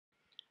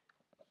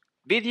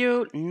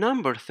Video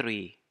number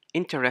 3.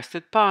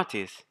 Interested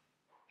parties.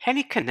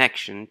 Any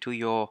connection to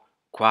your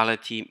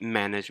quality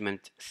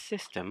management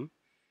system?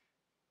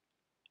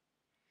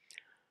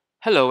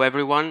 Hello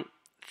everyone.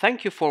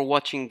 Thank you for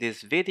watching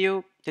this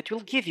video that will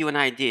give you an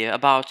idea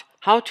about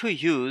how to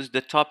use the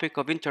topic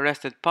of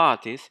interested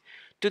parties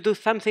to do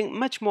something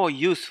much more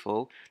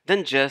useful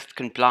than just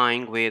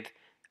complying with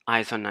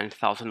ISO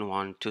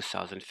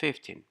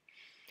 9001-2015.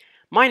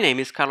 My name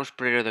is Carlos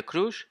Pereira da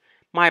Cruz.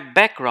 My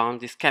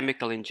background is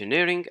chemical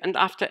engineering, and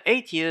after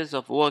 8 years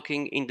of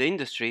working in the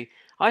industry,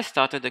 I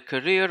started a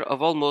career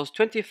of almost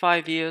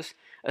 25 years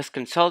as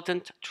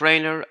consultant,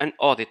 trainer, and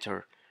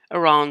auditor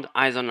around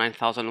ISO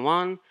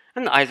 9001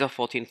 and ISO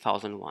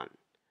 14001.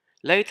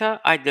 Later,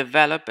 I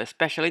developed a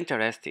special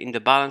interest in the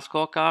balance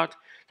scorecard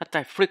that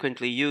I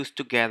frequently use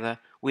together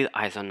with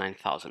ISO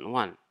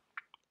 9001.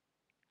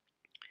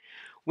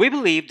 We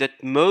believe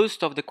that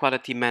most of the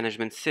quality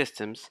management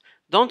systems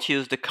don't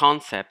use the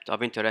concept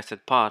of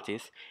interested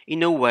parties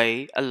in a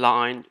way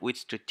aligned with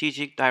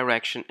strategic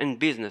direction and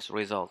business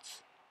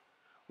results.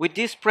 With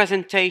this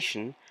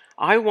presentation,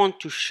 I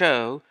want to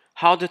show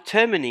how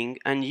determining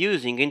and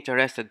using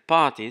interested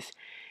parties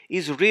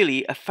is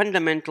really a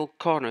fundamental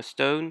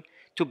cornerstone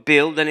to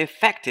build an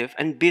effective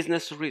and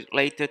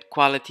business-related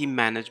quality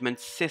management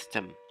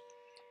system.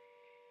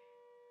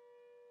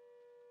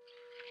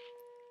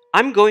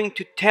 I'm going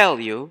to tell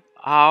you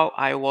how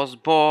I was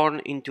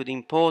born into the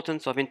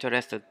importance of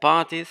interested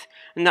parties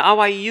and how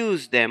I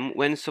use them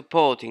when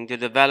supporting the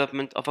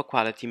development of a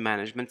quality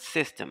management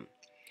system.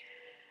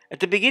 At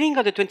the beginning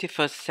of the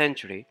 21st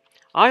century,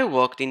 I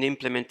worked in the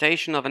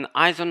implementation of an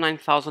ISO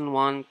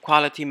 9001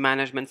 quality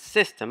management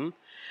system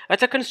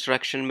at a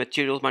construction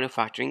materials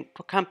manufacturing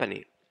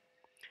company.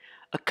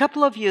 A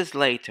couple of years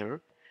later,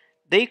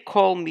 they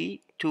called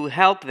me to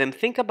help them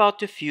think about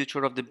the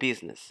future of the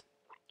business.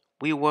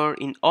 We were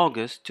in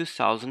August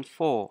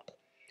 2004,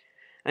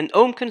 and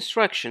home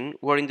construction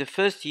were in the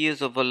first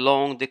years of a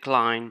long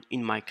decline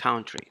in my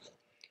country.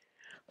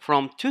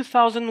 From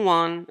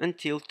 2001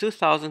 until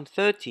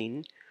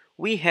 2013,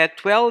 we had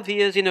 12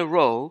 years in a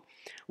row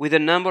with the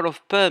number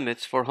of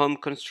permits for home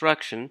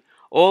construction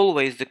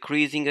always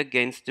decreasing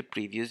against the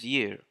previous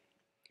year.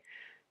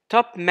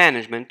 Top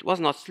management was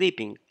not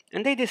sleeping,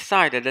 and they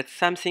decided that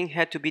something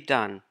had to be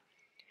done.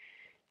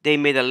 They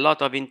made a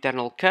lot of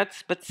internal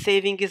cuts, but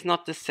saving is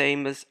not the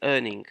same as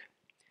earning.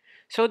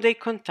 So they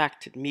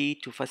contacted me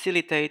to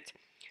facilitate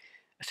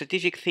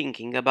strategic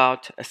thinking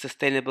about a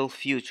sustainable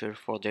future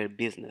for their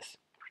business.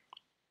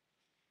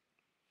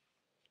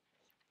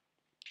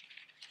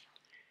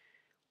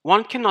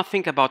 One cannot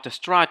think about a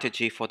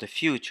strategy for the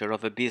future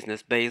of a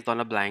business based on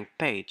a blank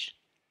page.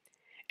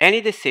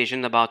 Any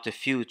decision about the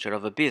future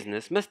of a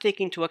business must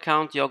take into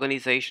account the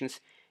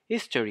organization's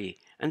history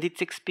and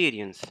its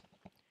experience.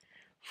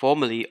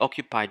 Formerly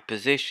occupied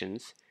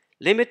positions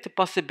limit the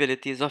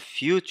possibilities of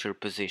future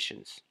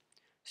positions.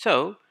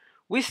 So,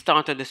 we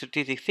started the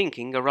strategic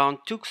thinking around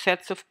two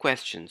sets of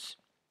questions.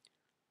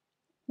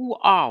 Who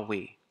are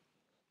we?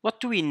 What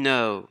do we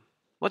know?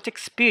 What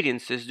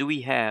experiences do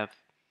we have?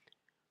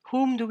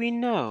 Whom do we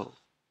know?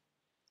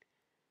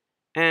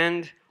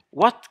 And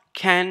what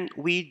can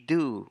we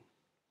do?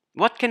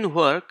 What can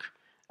work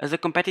as a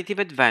competitive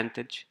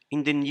advantage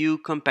in the new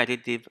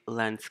competitive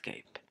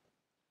landscape?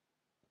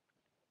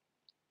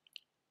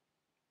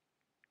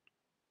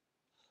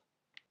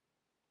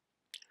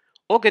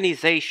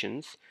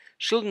 Organizations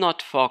should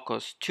not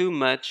focus too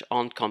much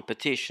on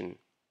competition.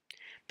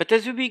 But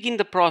as we begin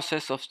the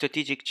process of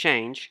strategic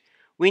change,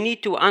 we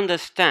need to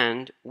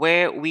understand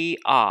where we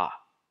are.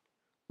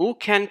 Who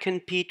can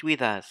compete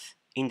with us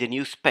in the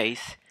new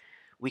space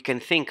we can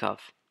think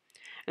of,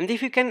 and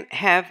if we can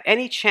have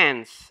any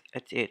chance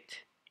at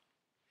it.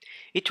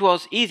 It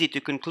was easy to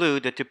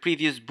conclude that the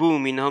previous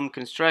boom in home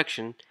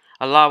construction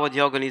allowed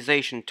the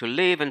organization to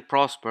live and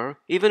prosper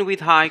even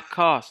with high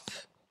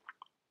costs.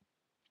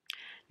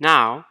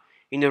 Now,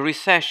 in a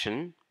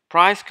recession,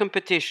 price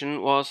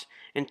competition was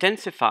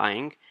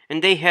intensifying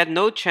and they had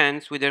no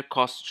chance with their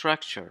cost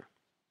structure.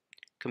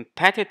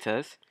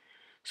 Competitors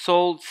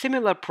sold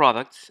similar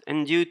products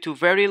and due to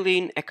very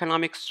lean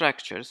economic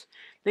structures,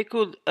 they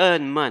could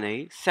earn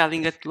money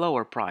selling at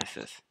lower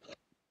prices.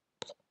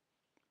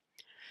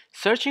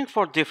 Searching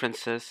for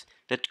differences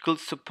that could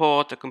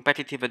support a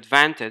competitive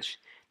advantage,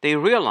 they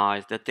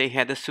realized that they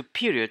had a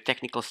superior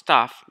technical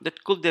staff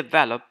that could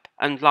develop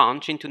and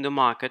launch into the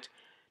market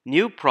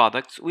new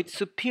products with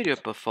superior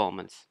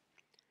performance.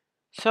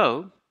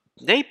 So,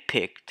 they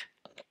picked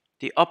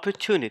the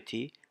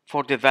opportunity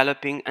for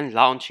developing and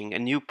launching a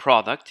new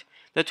product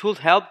that would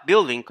help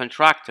building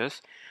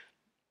contractors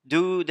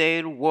do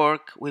their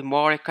work with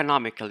more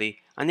economically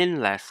and in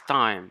less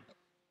time.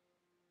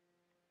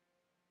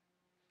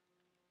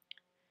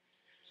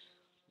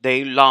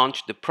 They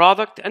launched the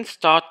product and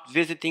start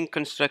visiting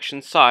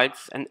construction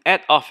sites and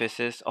head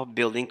offices of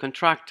building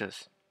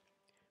contractors,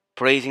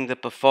 praising the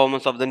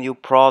performance of the new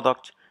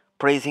product,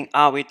 praising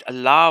how it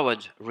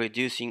allowed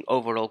reducing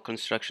overall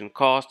construction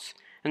costs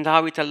and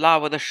how it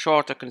allowed a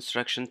shorter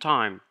construction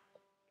time.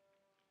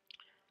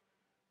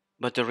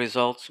 but the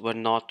results were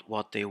not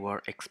what they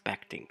were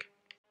expecting.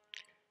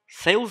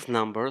 Sales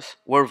numbers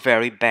were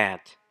very bad.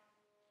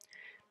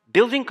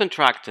 Building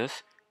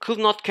contractors could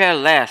not care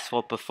less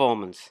for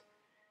performance.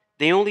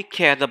 They only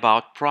cared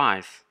about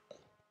price.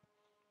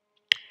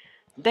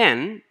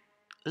 Then,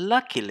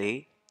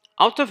 luckily,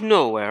 out of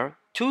nowhere,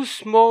 two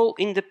small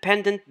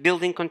independent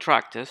building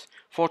contractors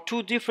for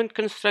two different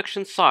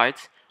construction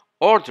sites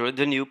ordered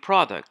the new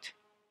product.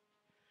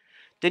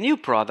 The new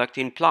product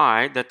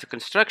implied that the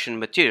construction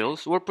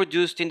materials were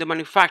produced in the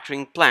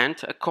manufacturing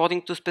plant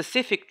according to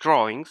specific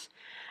drawings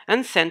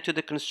and sent to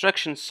the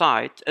construction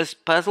site as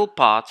puzzle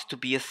parts to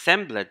be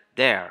assembled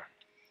there.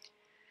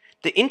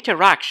 The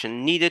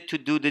interaction needed to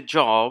do the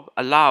job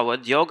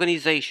allowed the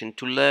organization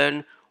to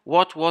learn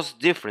what was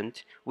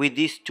different with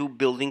these two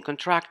building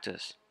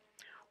contractors.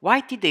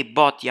 Why did they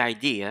bought the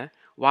idea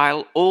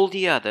while all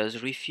the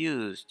others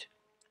refused?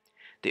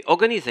 The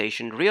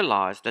organization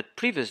realized that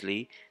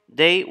previously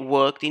they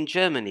worked in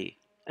Germany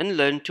and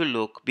learned to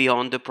look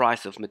beyond the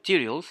price of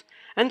materials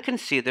and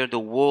consider the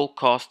whole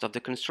cost of the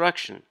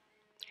construction.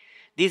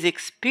 This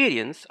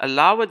experience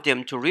allowed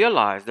them to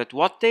realize that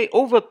what they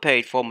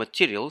overpaid for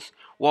materials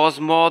was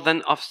more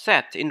than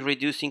offset in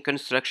reducing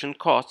construction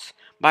costs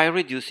by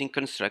reducing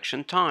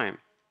construction time.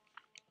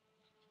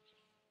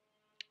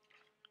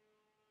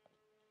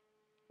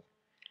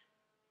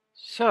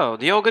 So,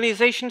 the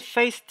organization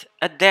faced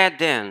a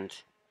dead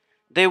end.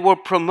 They were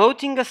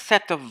promoting a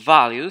set of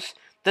values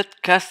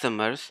that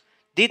customers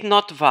did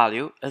not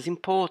value as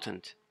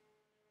important.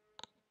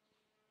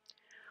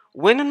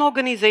 When an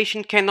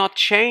organization cannot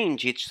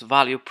change its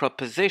value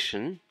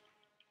proposition,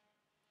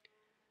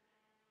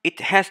 it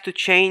has to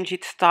change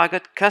its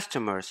target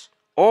customers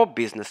or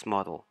business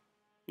model.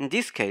 In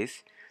this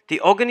case,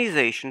 the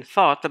organization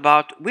thought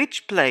about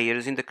which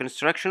players in the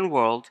construction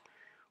world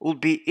would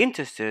be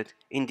interested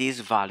in this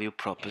value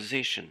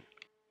proposition.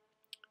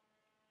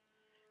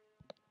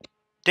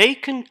 They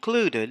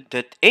concluded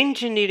that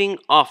engineering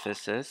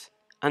offices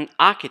and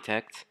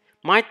architects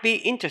might be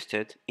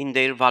interested in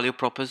their value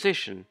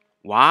proposition.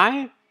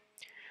 Why?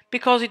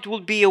 Because it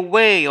would be a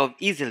way of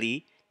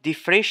easily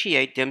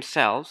differentiate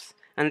themselves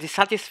and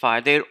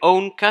satisfy their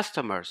own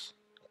customers,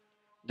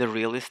 the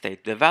real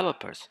estate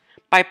developers,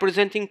 by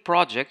presenting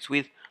projects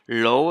with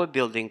lower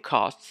building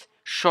costs,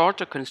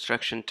 shorter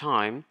construction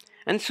time,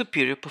 and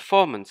superior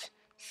performance,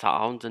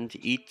 sound and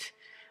heat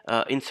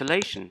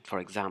insulation, for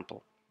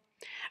example.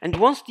 And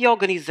once the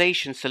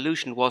organization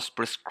solution was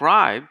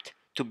prescribed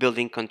to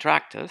building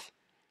contractors,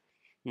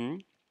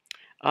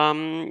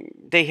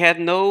 they had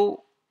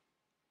no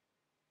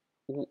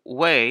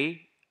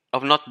way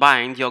of not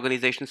buying the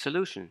organization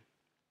solution.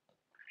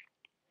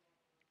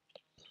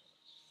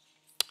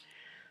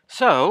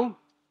 So,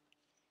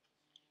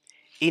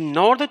 in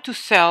order to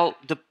sell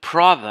the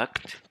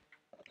product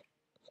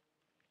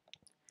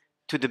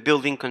to the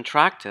building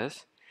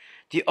contractors,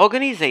 the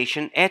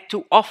organization had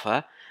to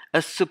offer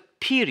a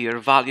superior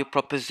value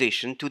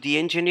proposition to the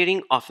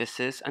engineering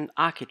offices and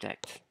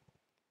architects.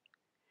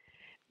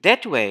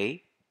 That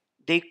way,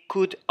 they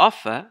could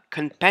offer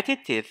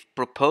competitive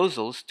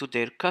proposals to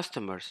their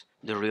customers,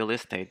 the real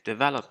estate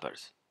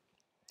developers.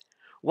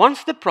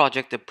 Once the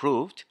project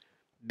approved,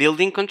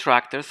 building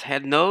contractors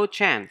had no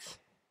chance.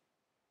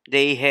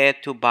 They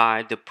had to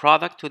buy the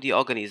product to the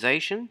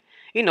organization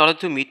in order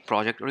to meet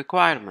project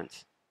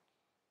requirements.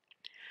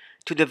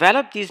 To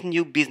develop this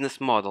new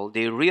business model,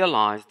 they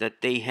realized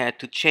that they had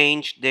to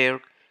change their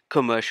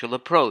commercial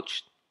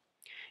approach.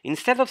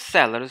 Instead of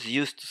sellers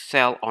used to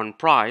sell on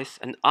price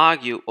and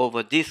argue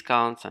over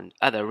discounts and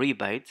other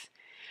rebates,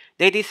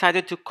 they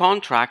decided to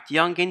contract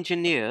young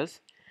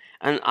engineers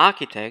and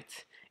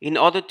architects in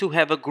order to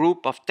have a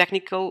group of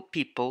technical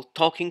people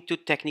talking to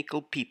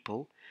technical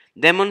people,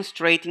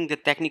 demonstrating the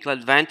technical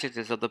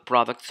advantages of the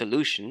product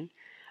solution,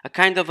 a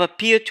kind of a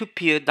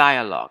peer-to-peer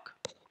dialogue.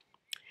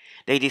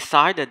 They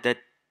decided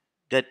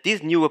that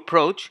this new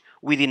approach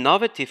with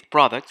innovative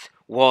products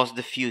was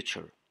the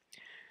future.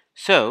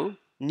 So,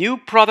 new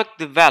product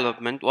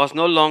development was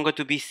no longer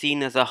to be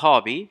seen as a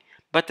hobby,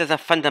 but as a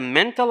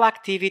fundamental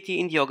activity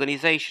in the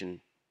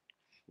organization.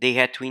 They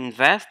had to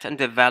invest and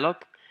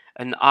develop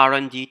an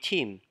R&D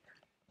team.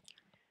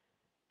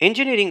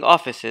 Engineering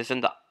offices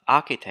and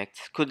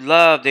architects could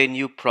love their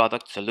new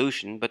product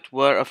solution, but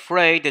were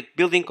afraid that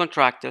building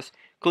contractors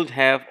could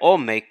have or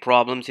make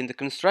problems in the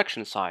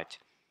construction site.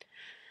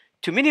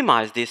 To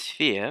minimize this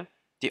fear,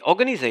 the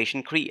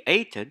organization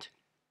created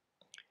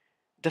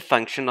the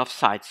function of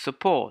site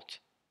support.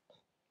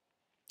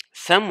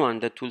 Someone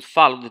that will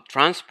follow the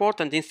transport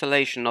and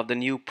installation of the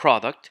new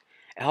product,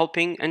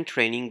 helping and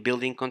training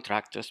building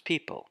contractors'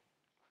 people.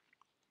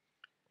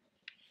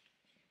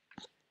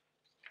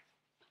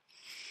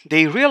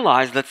 They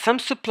realized that some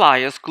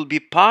suppliers could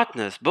be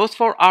partners both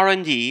for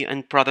R&D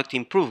and product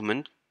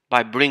improvement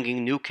by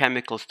bringing new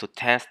chemicals to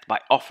test, by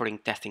offering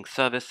testing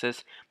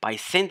services, by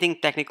sending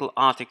technical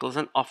articles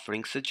and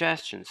offering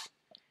suggestions.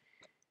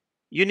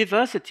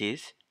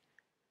 Universities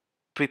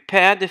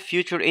prepare the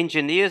future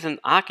engineers and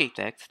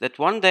architects that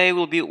one day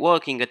will be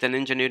working at an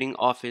engineering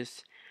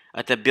office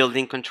at a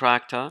building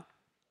contractor,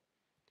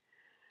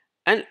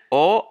 and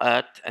or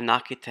at an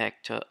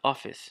architect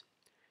office.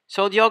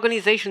 So the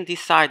organization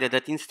decided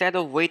that instead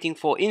of waiting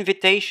for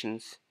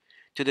invitations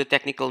to the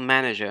technical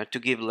manager to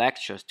give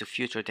lectures to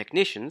future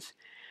technicians,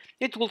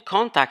 it will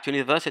contact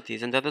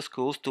universities and other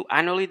schools to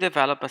annually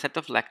develop a set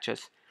of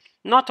lectures,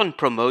 not on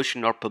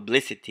promotion or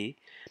publicity,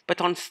 but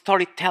on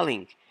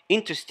storytelling,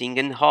 interesting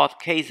and hard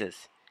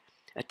cases.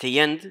 At the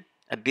end,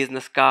 a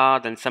business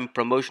card and some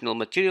promotional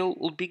material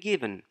will be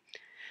given.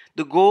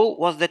 The goal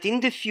was that in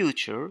the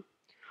future,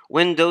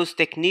 when those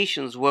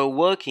technicians were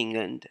working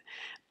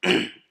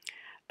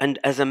and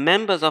as a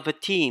members of a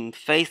team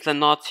faced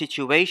an odd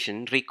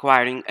situation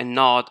requiring an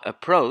odd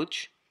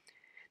approach,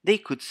 they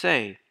could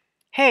say,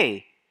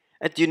 "Hey,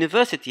 at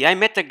university I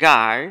met a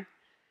guy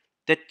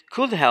that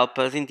could help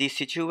us in this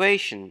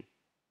situation.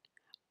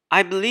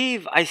 I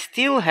believe I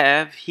still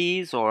have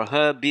his or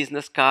her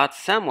business card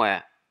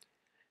somewhere.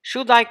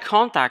 Should I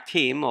contact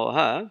him or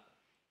her?"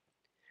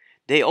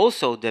 They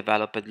also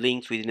developed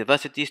links with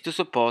universities to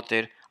support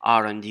their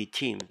R&D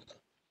team.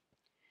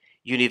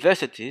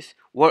 Universities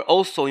were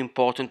also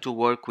important to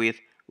work with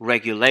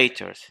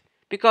regulators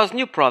because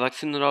new products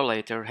sooner or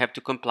later have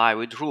to comply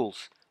with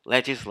rules,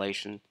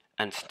 legislation,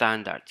 and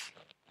standards.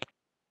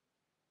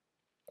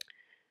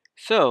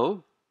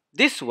 So,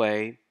 this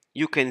way,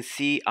 you can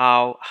see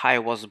how I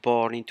was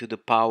born into the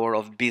power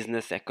of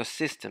business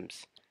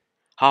ecosystems,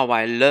 how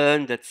I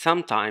learned that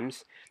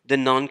sometimes the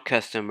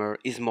non-customer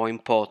is more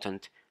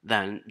important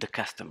than the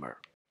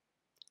customer.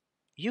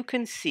 You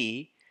can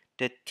see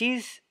that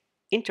these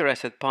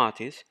interested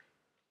parties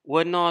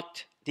were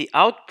not the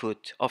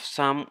output of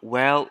some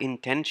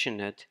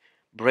well-intentioned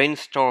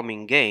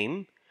brainstorming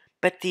game,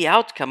 but the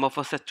outcome of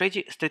a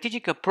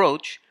strategic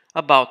approach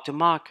about the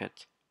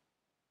market.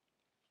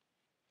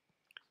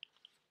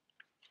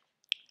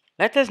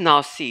 Let us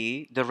now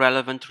see the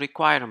relevant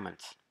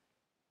requirements.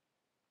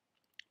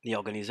 The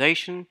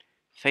organization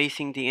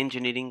facing the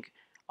engineering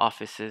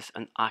offices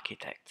and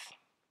architects.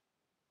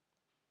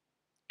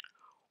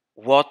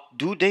 What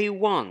do they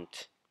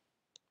want?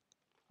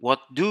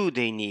 What do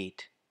they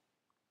need?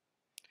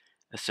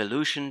 A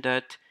solution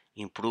that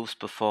improves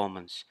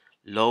performance,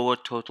 lower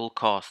total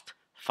cost,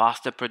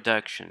 faster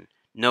production,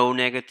 no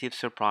negative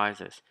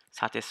surprises,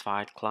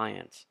 satisfied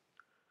clients.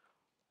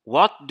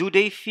 What do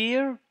they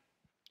fear?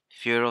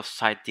 Fear of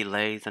site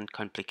delays and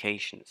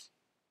complications.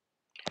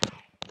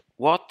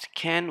 What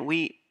can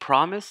we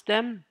promise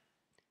them?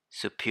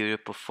 Superior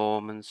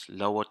performance,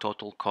 lower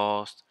total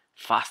cost,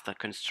 faster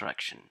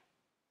construction,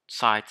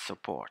 site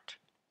support.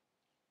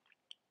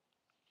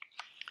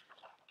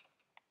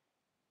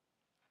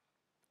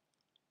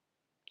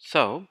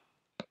 So,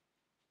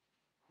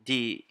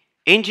 the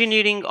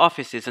engineering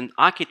offices and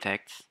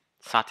architects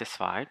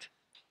satisfied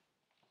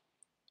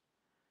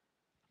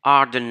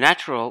are the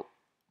natural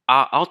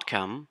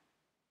outcome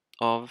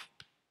of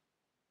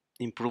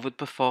improved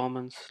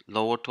performance,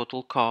 lower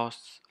total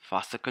costs,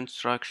 faster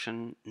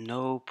construction,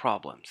 no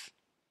problems.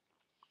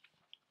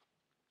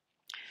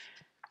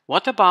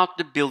 What about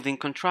the building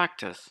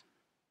contractors?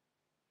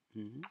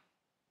 Mhm.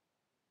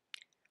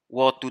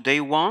 What do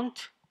they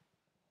want?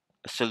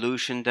 A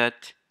solution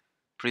that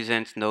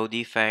presents no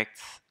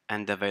defects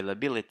and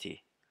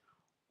availability.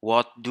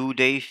 What do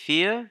they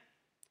fear?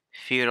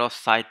 Fear of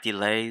site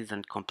delays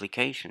and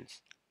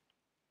complications.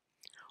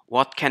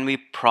 What can we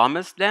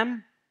promise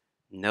them?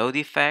 No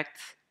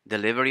defects,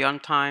 delivery on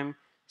time,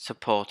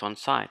 support on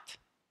site.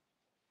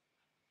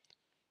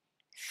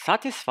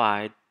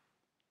 Satisfied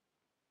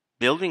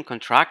building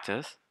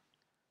contractors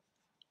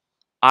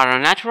are a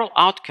natural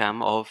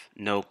outcome of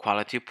no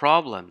quality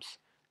problems,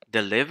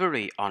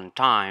 delivery on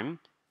time,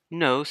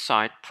 no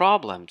site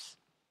problems.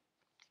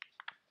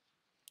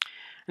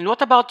 And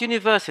what about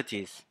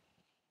universities?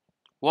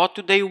 What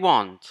do they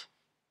want?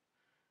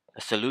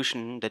 A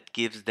solution that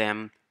gives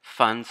them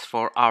funds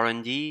for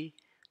R&D,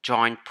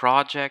 joint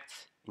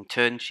projects,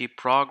 internship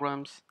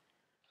programs.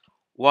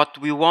 What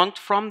we want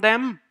from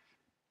them?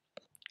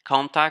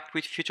 Contact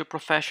with future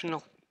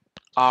professional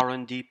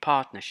R&D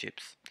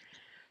partnerships.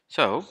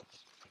 So,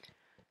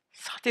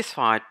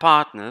 satisfied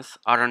partners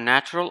are a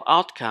natural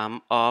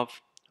outcome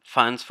of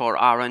funds for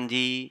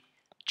R&D,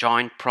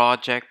 joint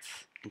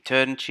projects,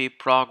 internship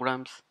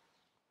programs.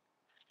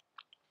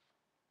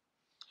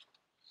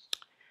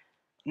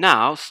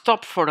 Now,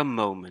 stop for a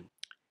moment.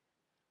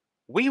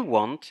 We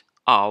want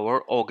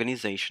our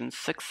organization's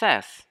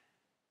success.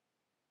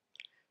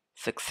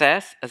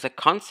 Success, as a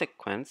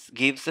consequence,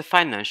 gives a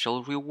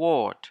financial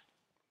reward.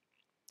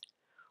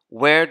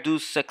 Where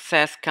does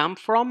success come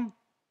from?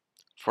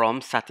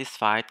 From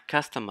satisfied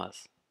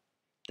customers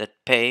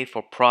that pay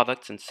for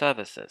products and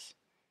services.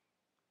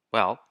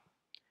 Well,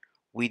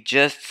 we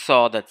just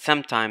saw that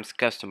sometimes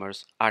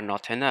customers are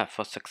not enough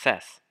for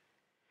success.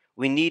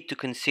 We need to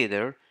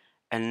consider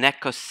an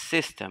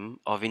ecosystem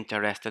of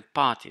interested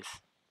parties.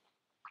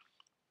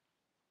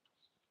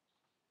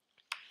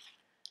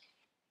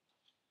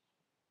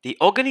 The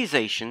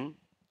organization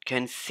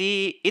can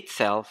see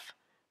itself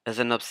as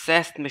an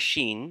obsessed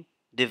machine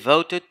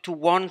devoted to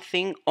one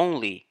thing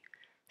only: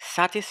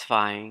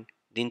 satisfying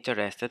the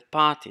interested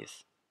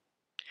parties.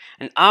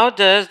 And how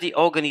does the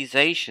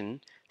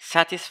organization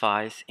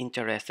satisfies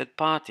interested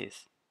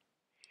parties?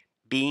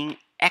 Being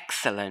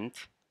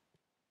excellent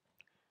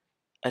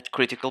at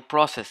critical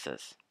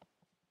processes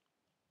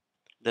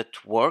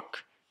that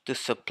work to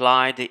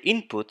supply the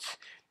inputs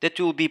that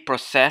will be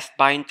processed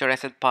by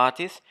interested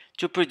parties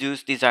to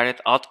produce desired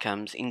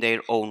outcomes in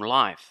their own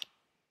life.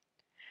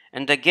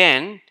 And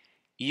again,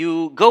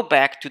 you go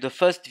back to the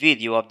first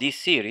video of this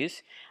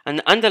series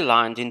and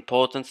underline the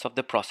importance of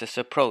the process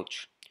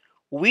approach.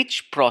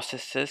 Which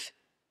processes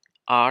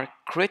are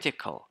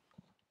critical?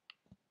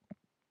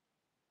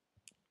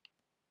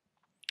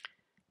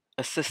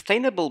 A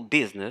sustainable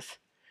business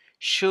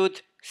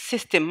should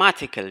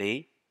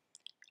systematically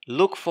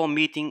look for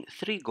meeting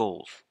three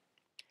goals: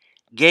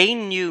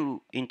 gain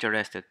new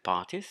interested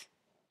parties,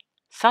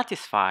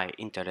 satisfy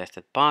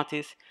interested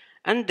parties,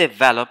 and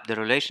develop the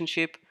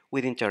relationship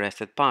with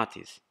interested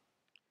parties.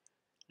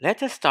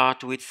 Let us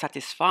start with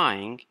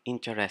satisfying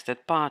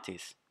interested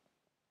parties.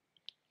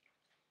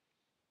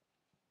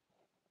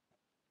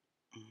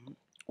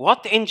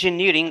 What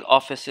engineering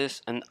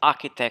offices and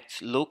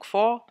architects look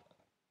for?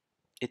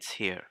 It's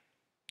here.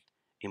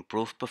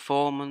 Improved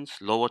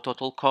performance, lower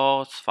total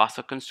costs,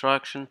 faster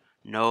construction,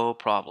 no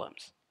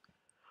problems.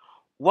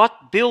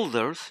 What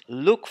builders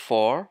look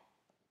for?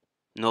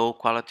 No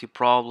quality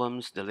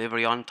problems,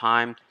 delivery on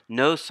time,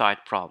 no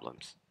site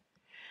problems.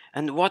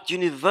 And what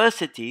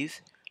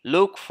universities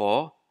look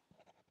for?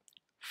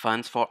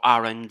 Funds for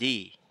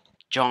R&D,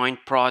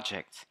 joint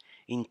projects,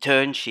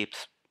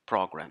 internships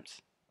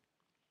programs.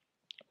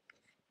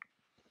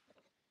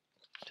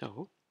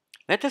 So,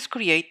 let us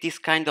create this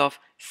kind of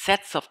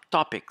sets of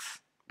topics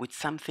with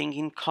something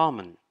in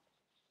common.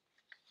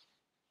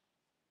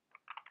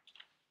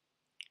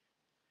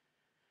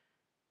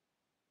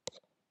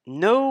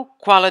 No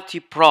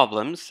quality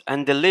problems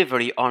and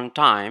delivery on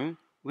time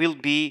will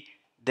be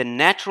the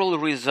natural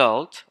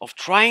result of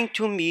trying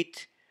to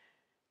meet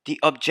the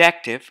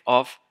objective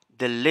of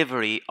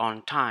delivery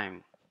on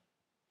time.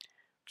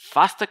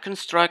 Faster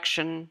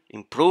construction,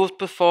 improved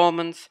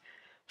performance,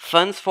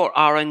 funds for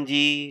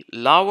R&D,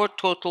 lower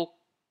total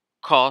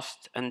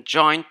cost, and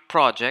joint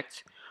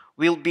projects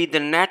will be the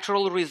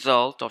natural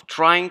result of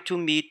trying to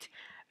meet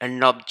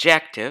an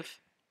objective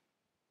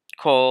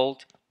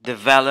called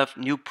develop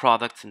new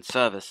products and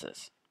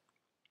services.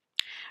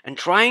 And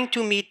trying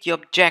to meet the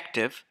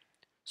objective,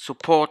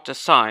 support the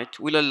site,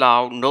 will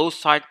allow no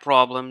site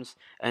problems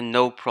and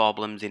no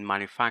problems in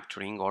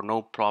manufacturing or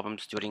no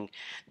problems during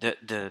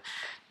the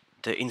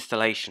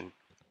installation.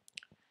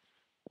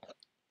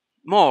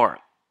 More,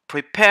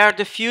 prepare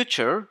the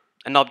future,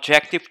 an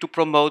objective to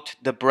promote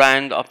the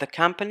brand of the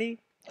company.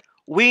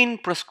 Win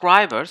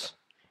prescribers,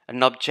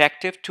 an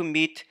objective to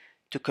meet,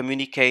 to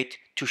communicate,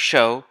 to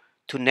show,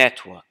 to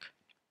network.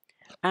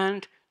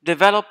 And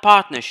develop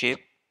partnership,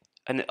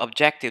 an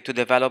objective to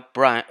develop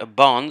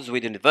bonds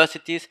with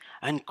universities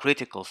and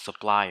critical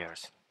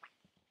suppliers.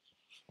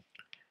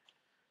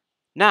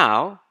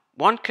 Now,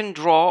 one can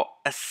draw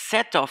a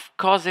set of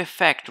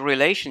cause-effect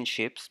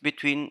relationships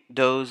between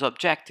those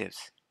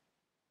objectives.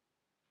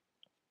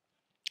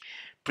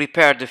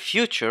 Prepare the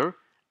future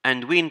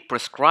and win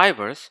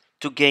prescribers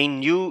to gain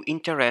new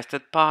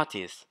interested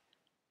parties.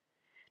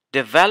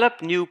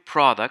 Develop new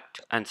product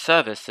and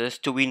services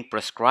to win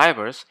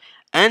prescribers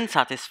and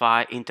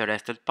satisfy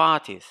interested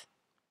parties.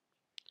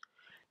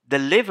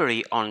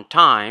 Delivery on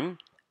time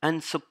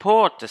and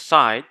support the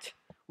site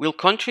will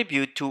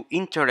contribute to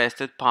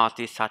interested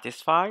parties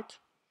satisfied.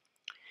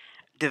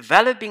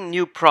 Developing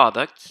new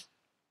products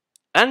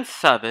and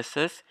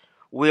services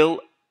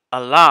will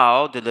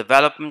allow the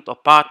development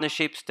of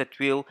partnerships that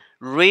will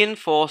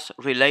reinforce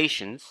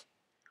relations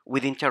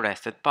with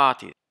interested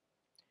parties.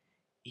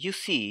 You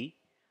see,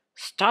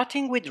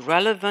 starting with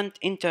relevant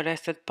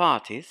interested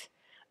parties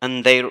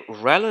and their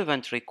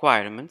relevant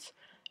requirements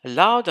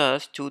allowed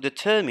us to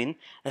determine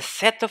a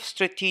set of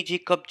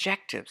strategic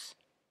objectives.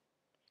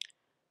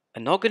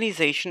 An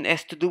organization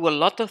has to do a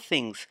lot of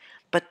things,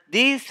 but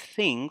these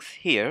things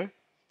here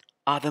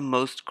are the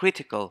most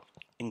critical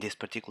in this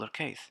particular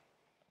case.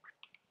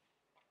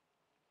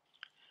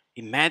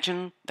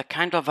 Imagine the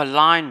kind of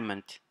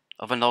alignment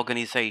of an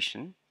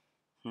organization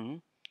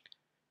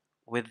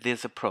with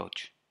this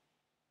approach.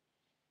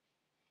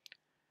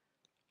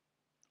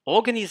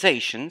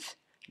 Organizations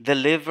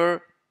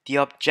deliver the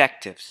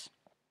objectives.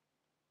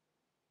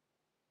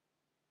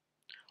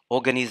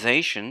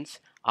 Organizations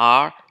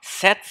are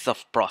sets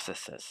of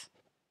processes.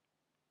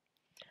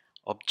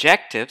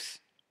 Objectives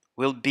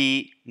will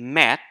be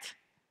met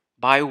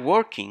by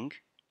working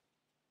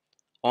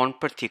on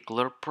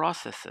particular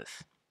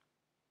processes.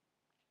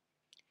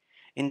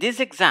 In this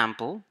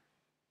example,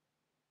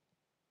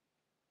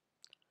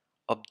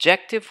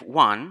 objective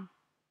 1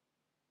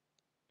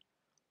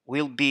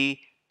 will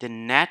be the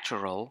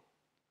natural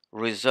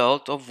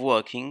result of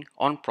working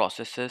on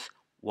processes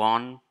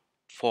 1,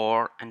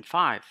 4, and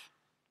 5.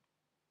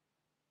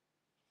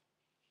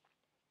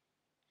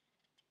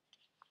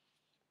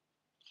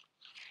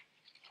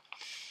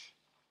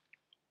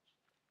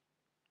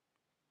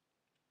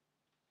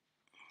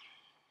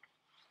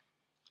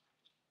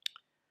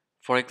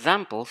 For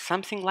example,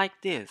 something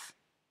like this.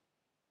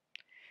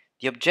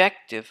 The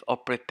objective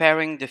of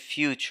preparing the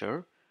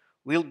future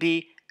will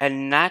be a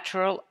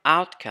natural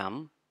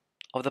outcome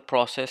of the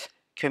process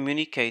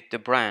communicate the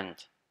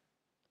brand.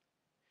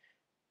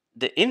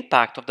 The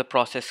impact of the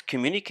process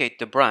communicate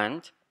the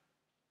brand,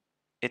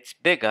 it's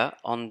bigger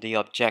on the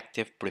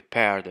objective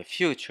prepare the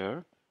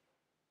future,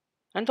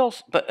 and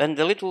also and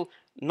a little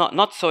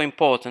not so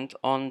important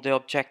on the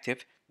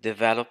objective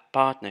develop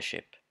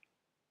partnership.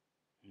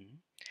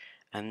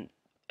 And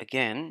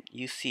again,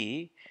 you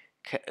see,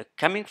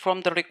 coming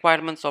from the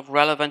requirements of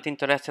relevant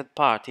interested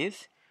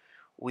parties,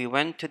 we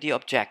went to the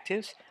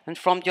objectives, and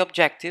from the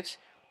objectives,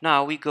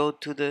 now we go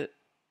to the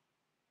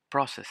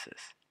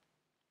processes.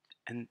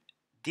 And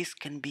this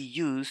can be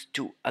used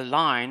to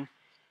align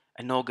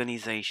an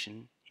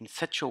organization in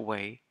such a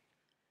way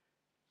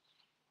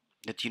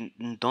that you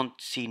don't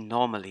see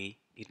normally,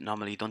 you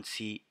normally don't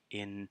see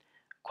in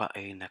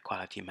a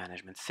quality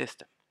management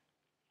system.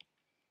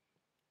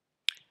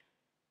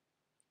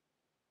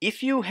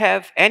 If you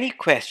have any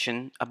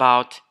question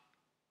about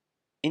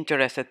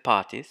interested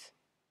parties,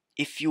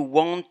 if you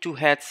want to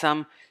add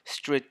some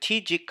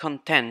strategic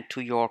content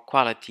to your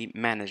quality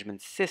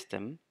management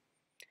system,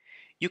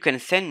 you can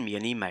send me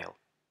an email.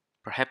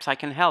 Perhaps I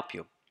can help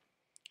you.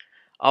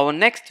 Our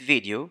next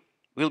video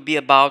will be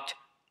about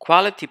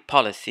quality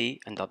policy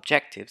and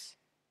objectives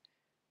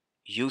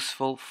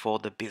useful for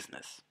the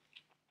business.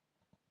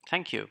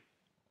 Thank you.